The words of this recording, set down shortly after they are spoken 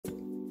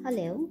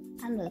Hello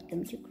and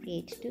welcome to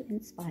Create to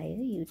Inspire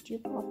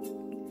YouTube Hop.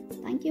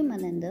 Thank you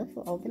Maninder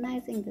for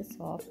organizing this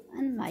hop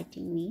and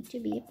inviting me to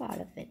be a part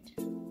of it.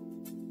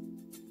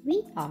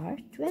 We are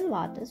 12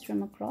 artists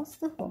from across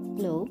the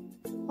globe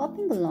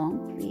hopping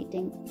along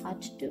creating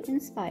art to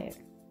inspire.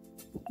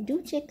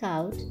 Do check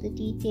out the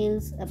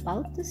details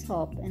about this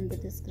hop in the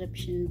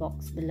description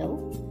box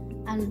below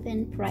and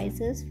win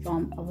prizes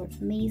from our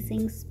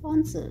amazing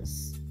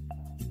sponsors.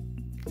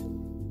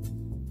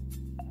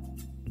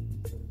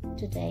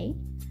 Today,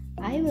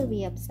 I will be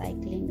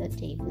upcycling a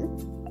table.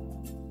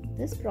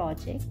 This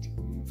project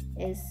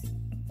is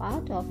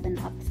part of an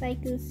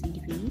upcycle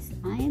series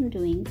I am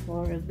doing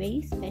for a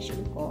very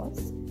special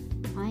cause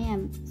I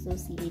am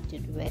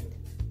associated with,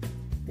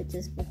 which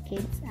is for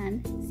kids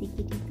and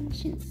CKD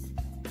patients.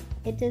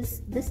 It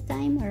is this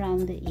time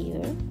around the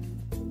year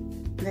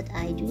that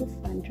I do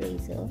a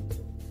fundraiser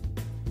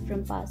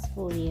from past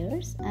 4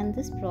 years, and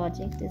this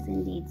project is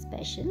indeed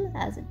special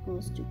as it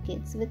goes to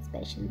kids with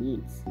special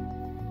needs.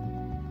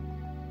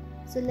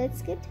 So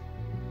let's get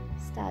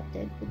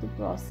started with the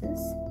process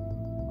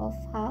of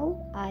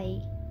how I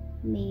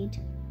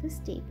made this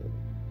table.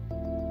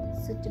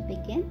 So to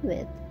begin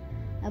with,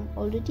 I've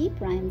already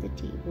primed the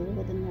table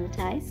with a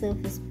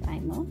multi-surface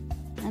primer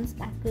and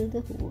spackled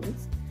the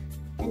holes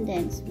and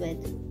ends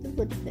with the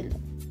wood filler.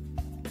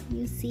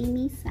 You see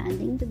me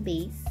sanding the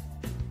base,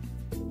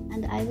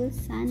 and I will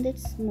sand it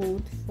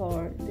smooth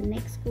for the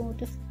next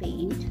coat of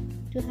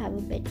paint to have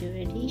a better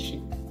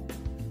adhesion.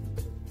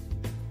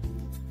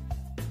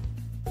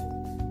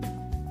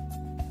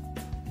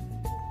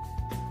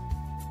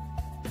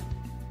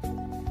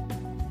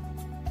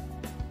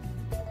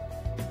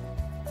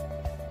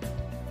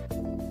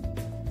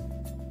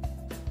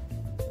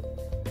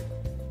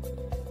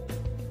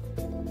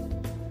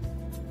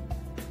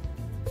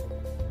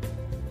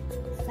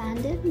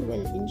 Sanding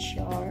will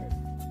ensure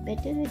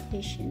better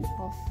adhesion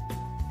of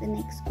the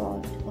next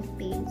coat of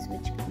paints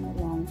which come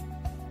along,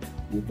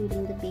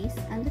 including the base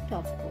and the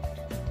top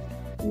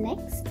coat.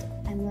 Next,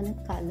 I'm going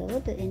to color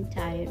the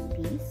entire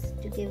piece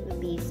to give a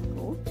base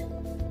coat.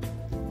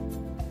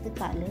 The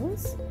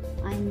colors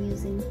I'm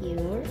using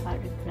here are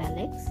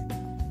acrylics,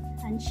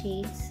 and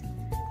shades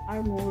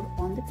are more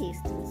on the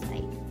pastel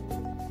side.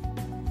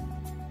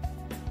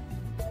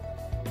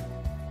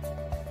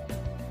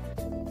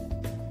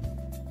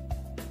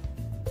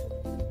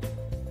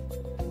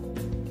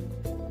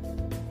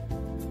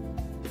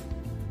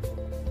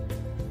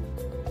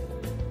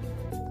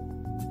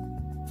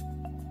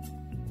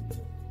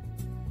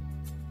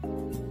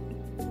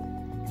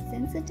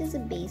 Since it is a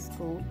base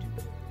coat,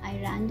 I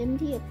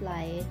randomly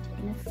apply it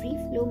in a free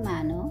flow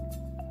manner .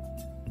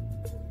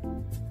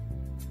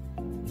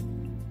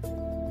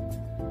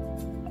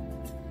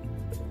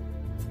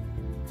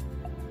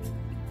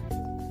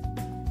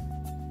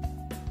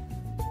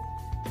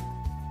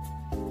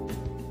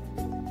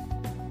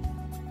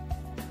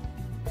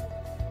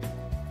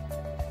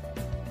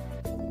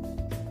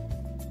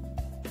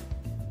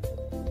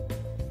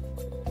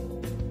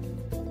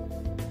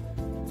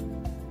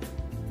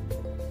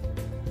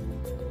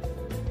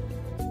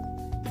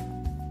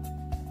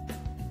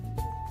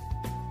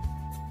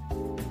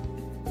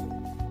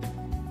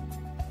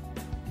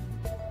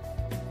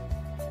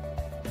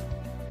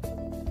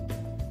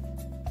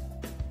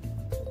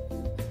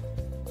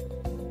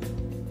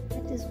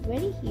 It is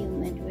very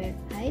humid where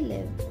I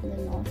live in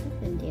the north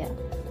of India,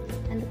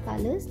 and the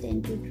colors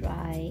tend to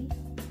dry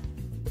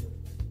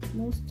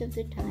most of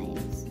the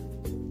times.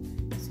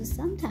 So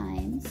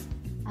sometimes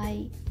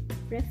I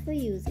prefer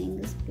using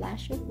a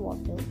splash of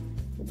water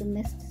with a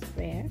mist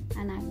sprayer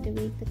and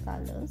activate the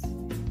colors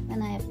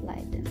when I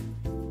apply them,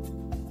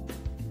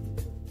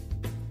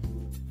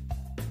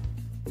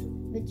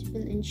 which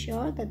will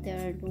ensure that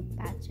there are no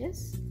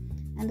patches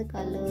and the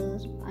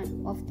colors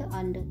of the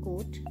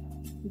undercoat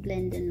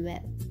blend in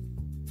well.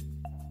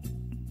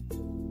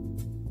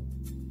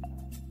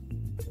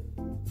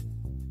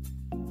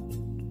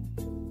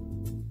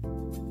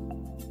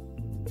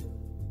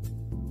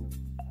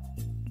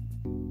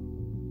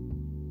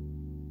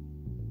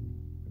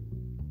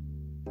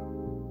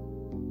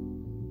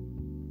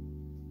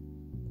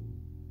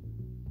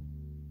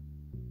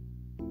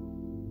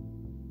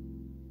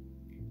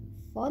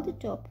 For the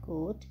top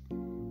coat,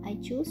 I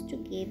chose to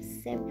give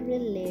several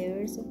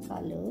layers of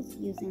colors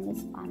using a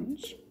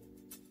sponge.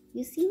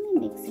 You see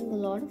me mixing a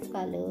lot of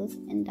colors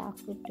in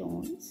darker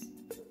tones,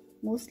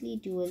 mostly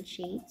dual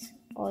shades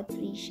or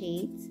 3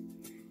 shades,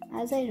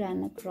 as I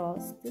run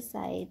across the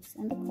sides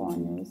and the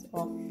corners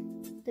of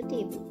the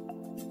table.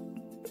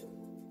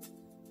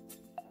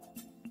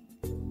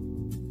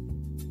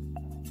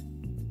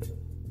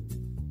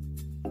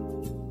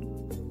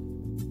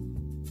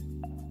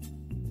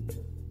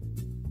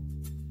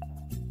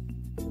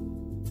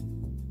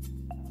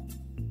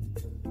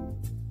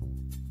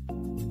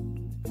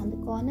 On the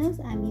corners,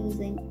 I'm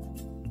using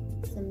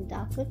some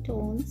darker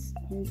tones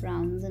in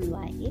browns and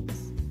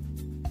whites,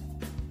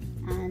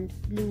 and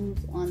blues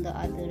on the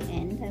other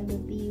end I will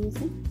be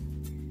using.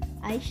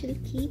 I shall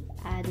keep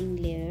adding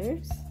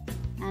layers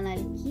and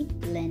I'll keep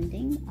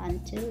blending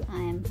until I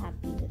am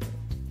happy with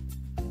it.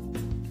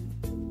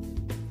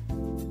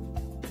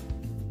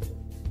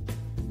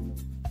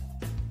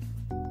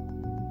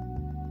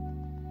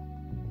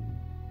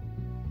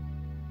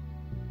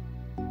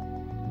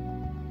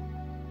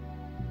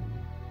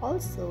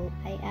 Also,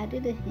 I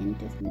added a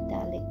hint of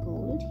metallic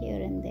gold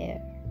here and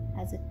there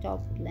as a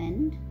top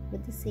blend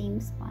with the same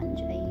sponge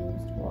I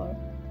used for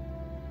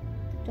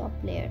the top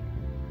layer.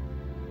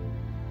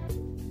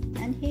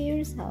 And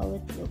here's how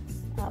it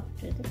looks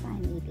after the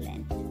final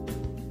blend.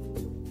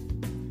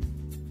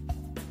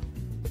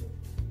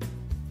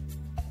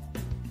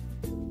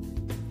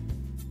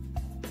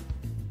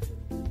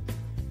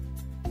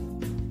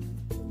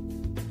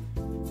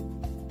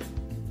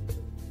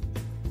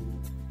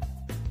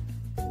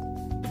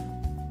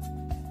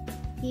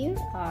 Here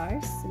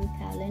are some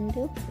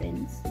calendar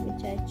prints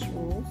which I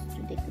chose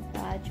to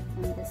decoupage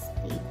on this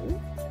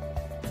table.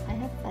 I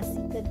have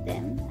fussy cut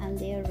them and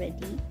they are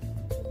ready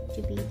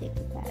to be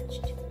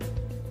decoupaged.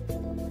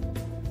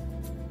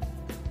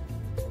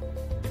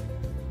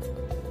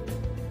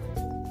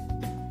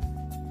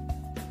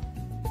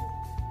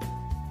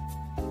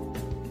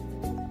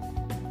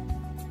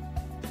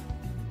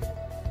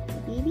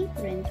 The baby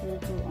print will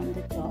go on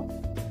the top,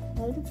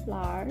 while the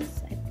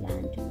flowers I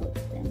plan to put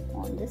them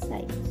on the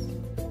sides.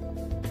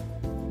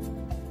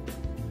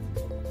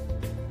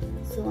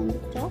 So on the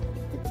top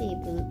of the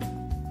table,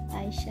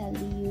 I shall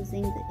be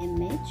using the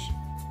image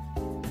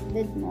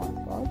with Mod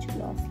Podge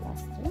gloss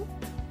luster.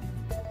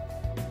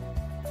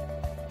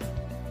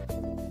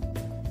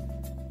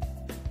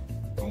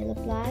 I'll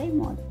apply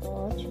Mod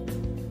Podge.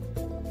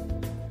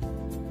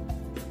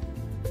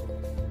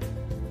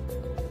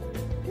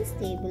 This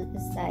table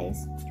is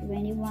sized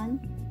 21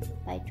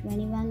 by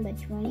 21 by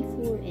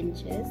 24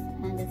 inches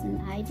and is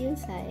an ideal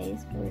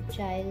size for a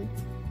child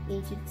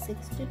aged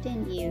 6 to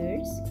 10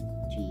 years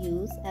to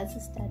use as a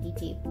study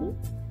table,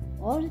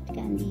 or it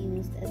can be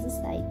used as a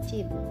side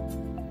table.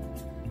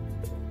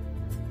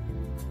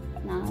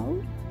 Now,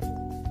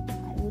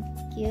 I would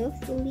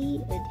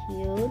carefully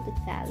adhere the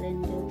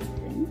calendar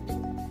print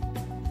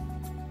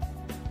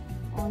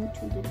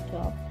onto the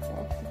top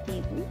of the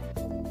table.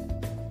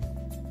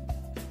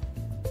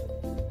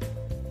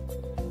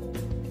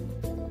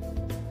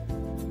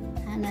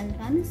 And I'll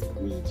run a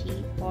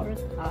squeegee or a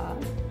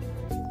card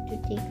to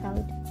take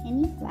out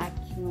any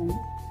vacuum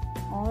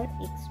or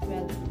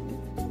extra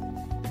glue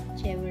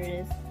whichever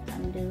is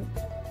under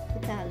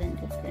the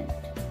calendar print.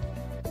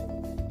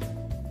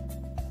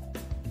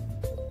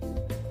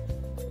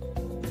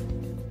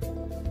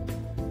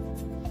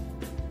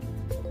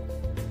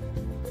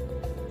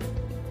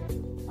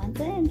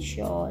 Once I am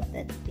sure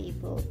that the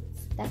paper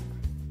stuck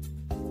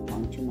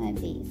onto my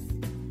base,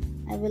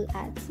 I will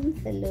add some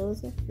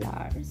fillers of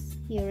flowers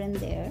here and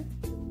there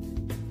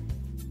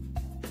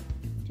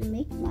to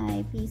make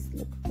my piece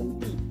look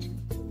complete.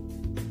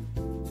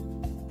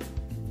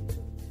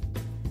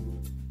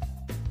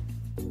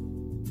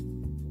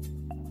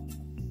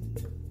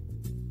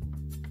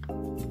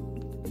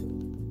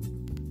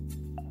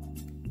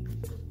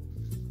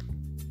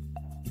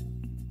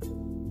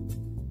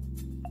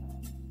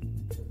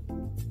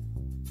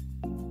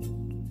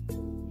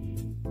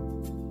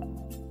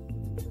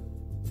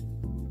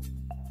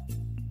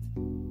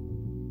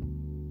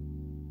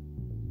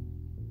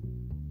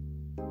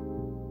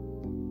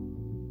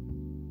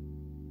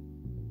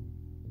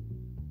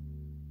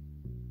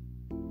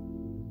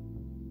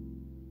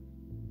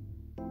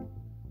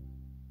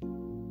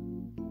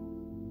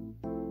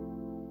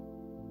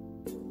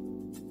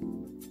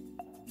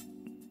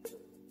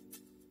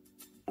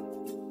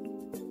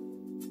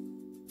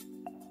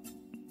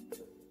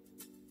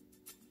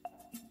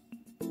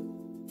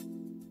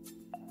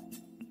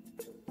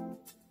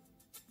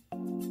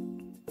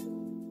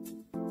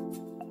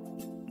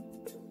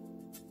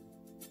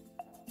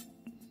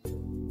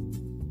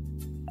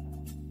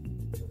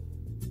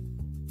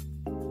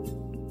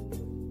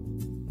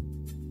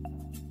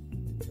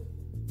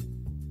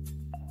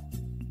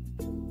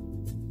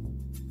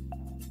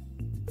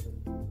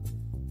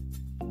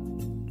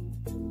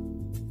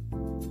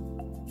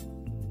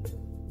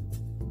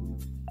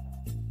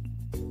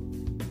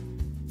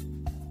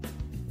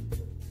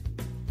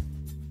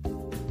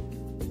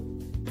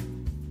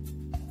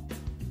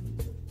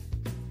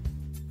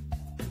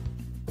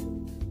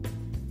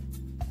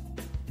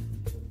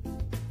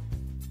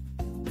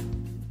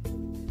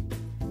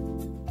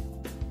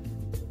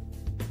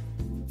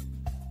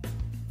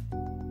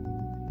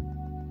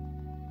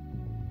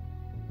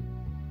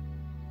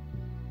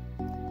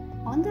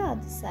 On the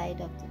other side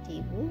of the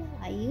table,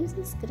 I use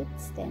a script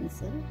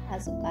stencil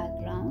as a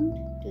background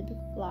to the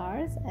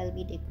flowers I'll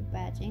be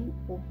decoupaging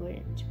over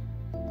it.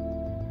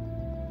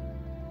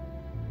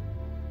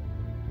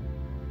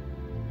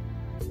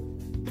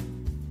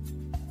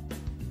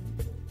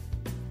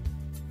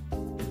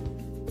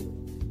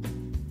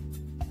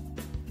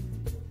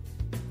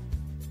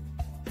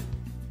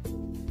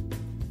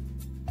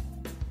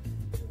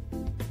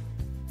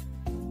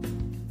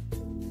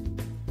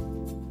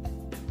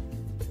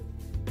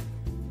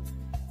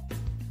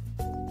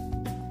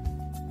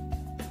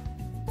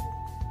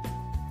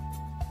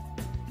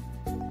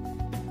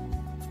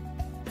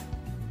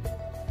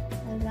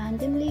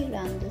 randomly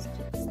run this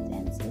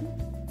stencil.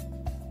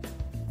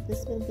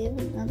 This will give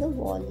another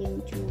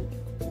volume to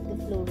the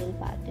floral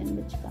pattern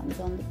which comes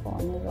on the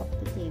corner of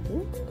the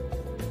table.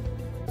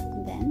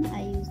 Then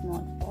I use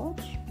Mod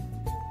Podge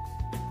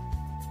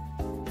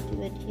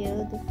to adhere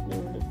the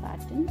floral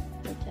pattern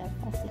which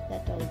I've fussy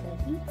cut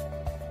already.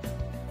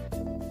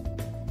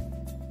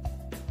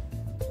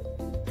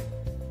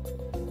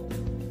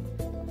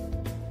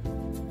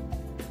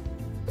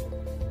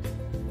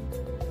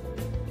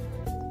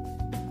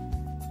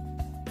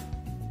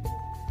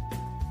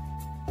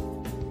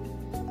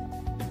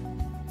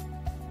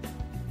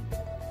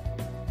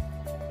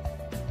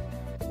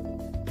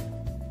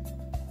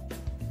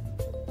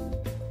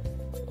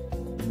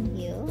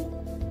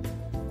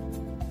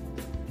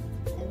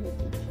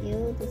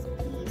 This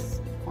piece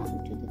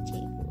onto the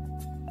table.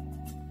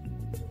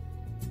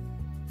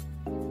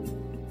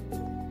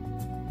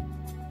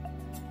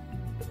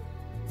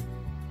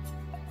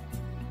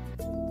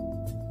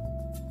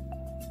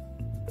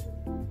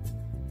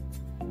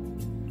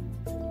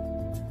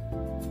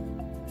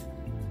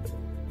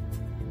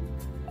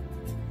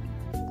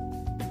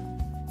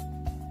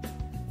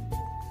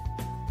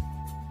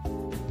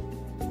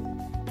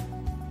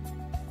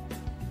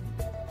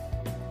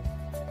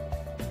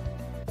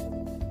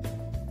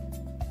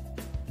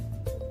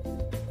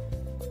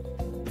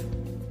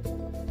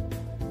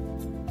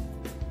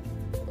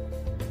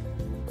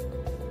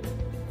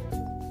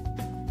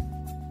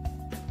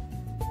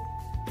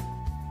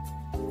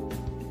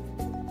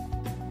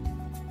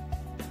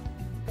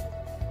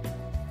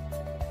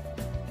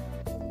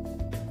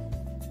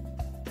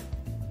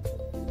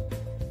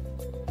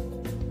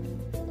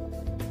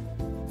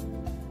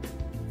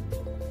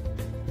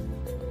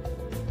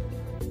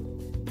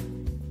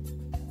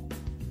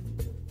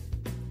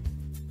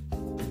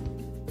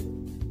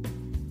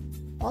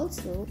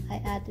 Also,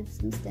 I added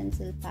some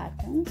stencil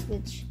patterns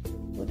which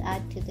would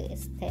add to the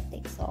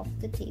aesthetics of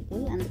the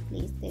table and the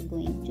place they're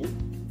going to.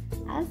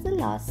 As the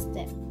last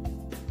step,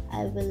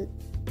 I will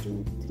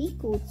do 3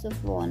 coats of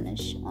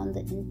varnish on the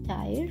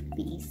entire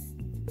piece,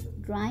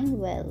 drying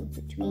well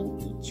between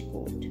each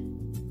coat.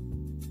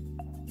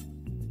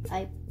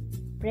 I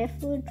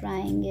prefer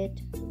drying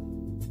it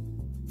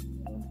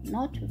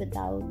not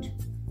without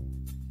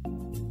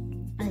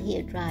a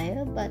hair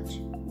dryer, but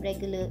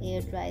regular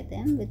air dry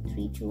them with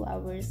 3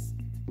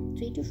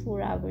 to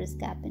 4 hours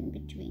gap in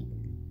between.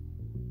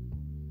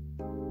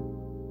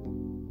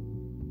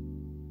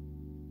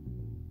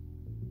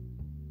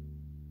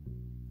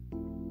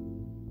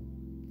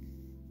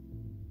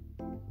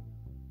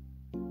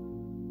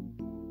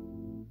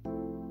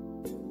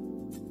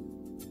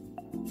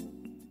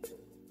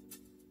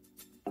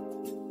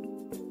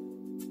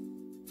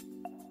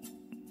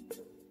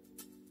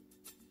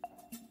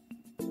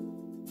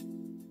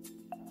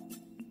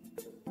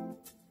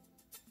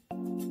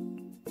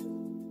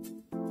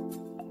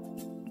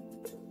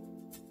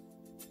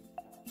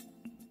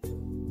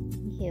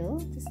 Here,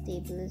 this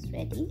table is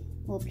ready.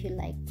 Hope you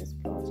like this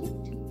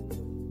project.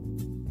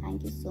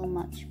 Thank you so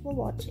much for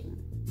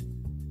watching.